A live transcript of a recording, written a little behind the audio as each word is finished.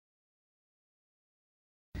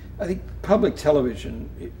I think public television,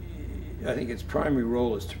 I think its primary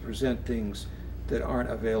role is to present things that aren't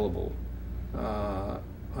available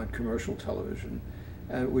on commercial television,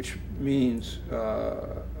 which means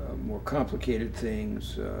more complicated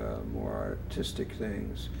things, more artistic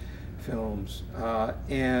things, films,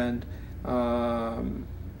 and I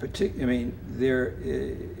mean, there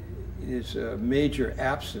is a major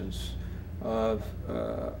absence of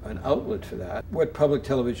an outlet for that. What public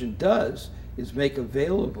television does is make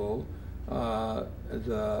available the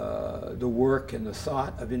work and the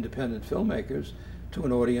thought of independent filmmakers to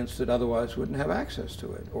an audience that otherwise wouldn't have access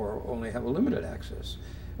to it, or only have a limited access.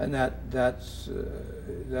 And that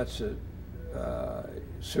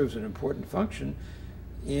serves an important function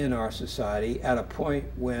in our society at a point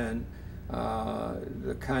when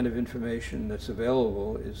the kind of information that's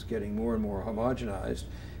available is getting more and more homogenized,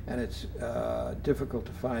 and it's difficult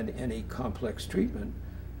to find any complex treatment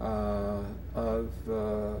of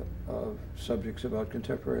subjects about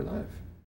contemporary life.